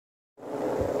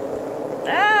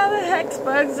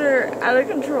HexBugs are out of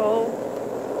control.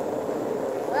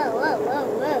 Whoa, whoa, whoa,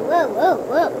 whoa, whoa, whoa,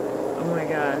 whoa. Oh my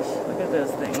gosh, look at those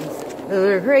things. Those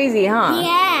are crazy, huh?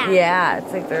 Yeah. Yeah,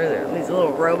 it's like they're these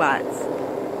little robots.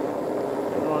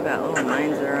 They've all got little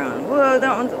minds of their own. Whoa,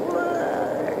 that one's,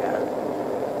 whoa, there it goes.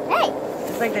 Hey.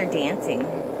 It's like they're dancing.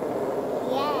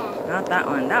 Yeah. Not that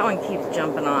one. That one keeps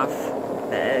jumping off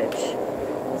the edge.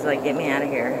 It's like, get me out of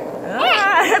here.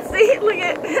 Ah, see, look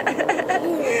at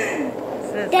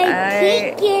says,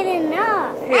 They keep getting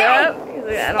off. Yep. He's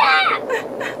like, I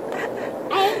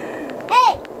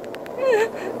Hey.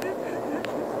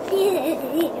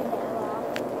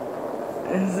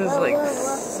 This is like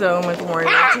so much more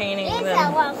entertaining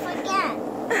than. Whoa,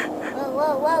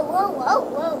 whoa, whoa, whoa,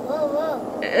 whoa, whoa,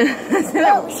 whoa.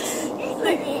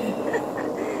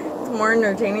 It's more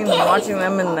entertaining than watching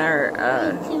them in their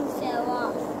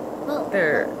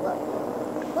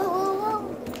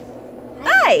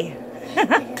Hi!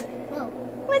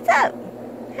 What's up?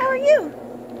 How are you?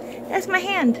 That's my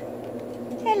hand.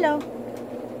 Hello.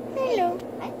 Hello.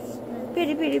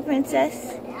 Pretty, pretty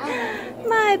princess.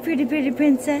 My pretty, pretty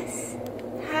princess.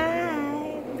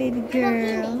 Hi, baby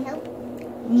girl.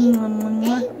 Mwah, mwah,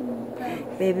 mwah.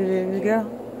 Baby, baby girl.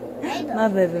 My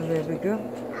baby, baby girl.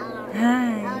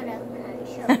 Hi.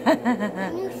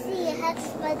 Can you see a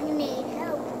HexBug needs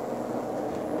help?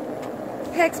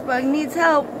 HexBug needs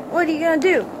help. What are you gonna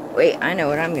do? Wait, I know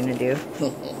what I'm gonna do.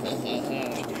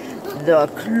 The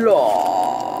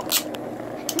claw.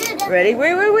 Ready?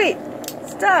 Wait, wait, wait.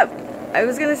 Stop. I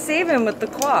was gonna save him with the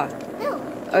claw. No.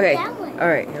 Okay. That one. All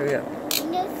right. Here we go.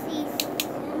 No,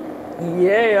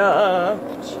 Yeah.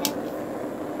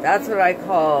 That's what I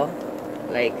call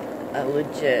like a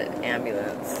legit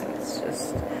ambulance. It's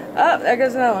just. Oh, there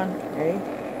goes another one. Ready?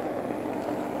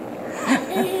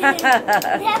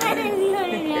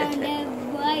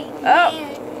 Oh,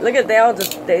 look at they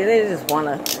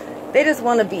just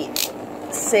wanna be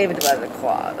saved by the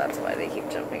claw. That's why they keep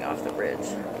jumping off the bridge.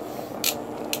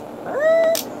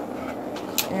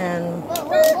 And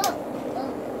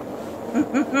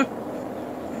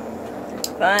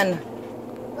fun.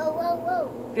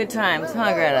 Good times,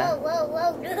 huh, Greta?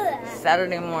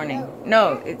 Saturday morning.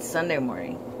 No, it's Sunday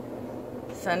morning.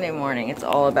 Sunday morning. It's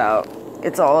all about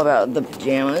the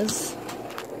pajamas.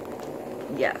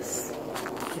 Yes.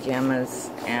 Pajamas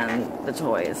and the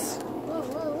toys.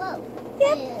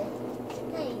 Yep.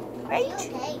 Right?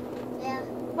 Okay. Yeah.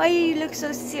 Why do you look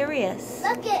so serious?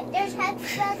 Look it, there's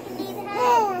HexBugs who need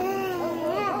help.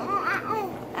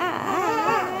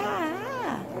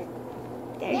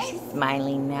 There, she's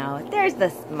smiling now. There's the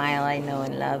smile I know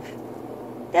and love.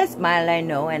 The smile I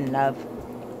know and love.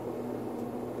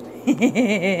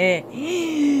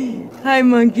 Hi,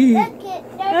 monkey. Look it,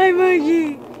 Hi,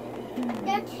 monkey.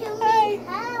 they're too need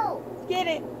help. Get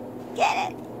it.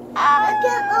 Get it. Oh my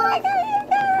God.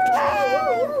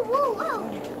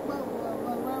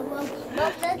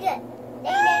 Look it.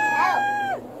 They need help.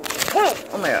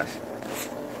 Oh my gosh.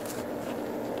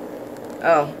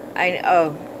 Oh,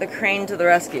 the crane to the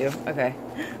rescue. Okay.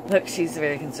 Look, she's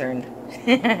very concerned.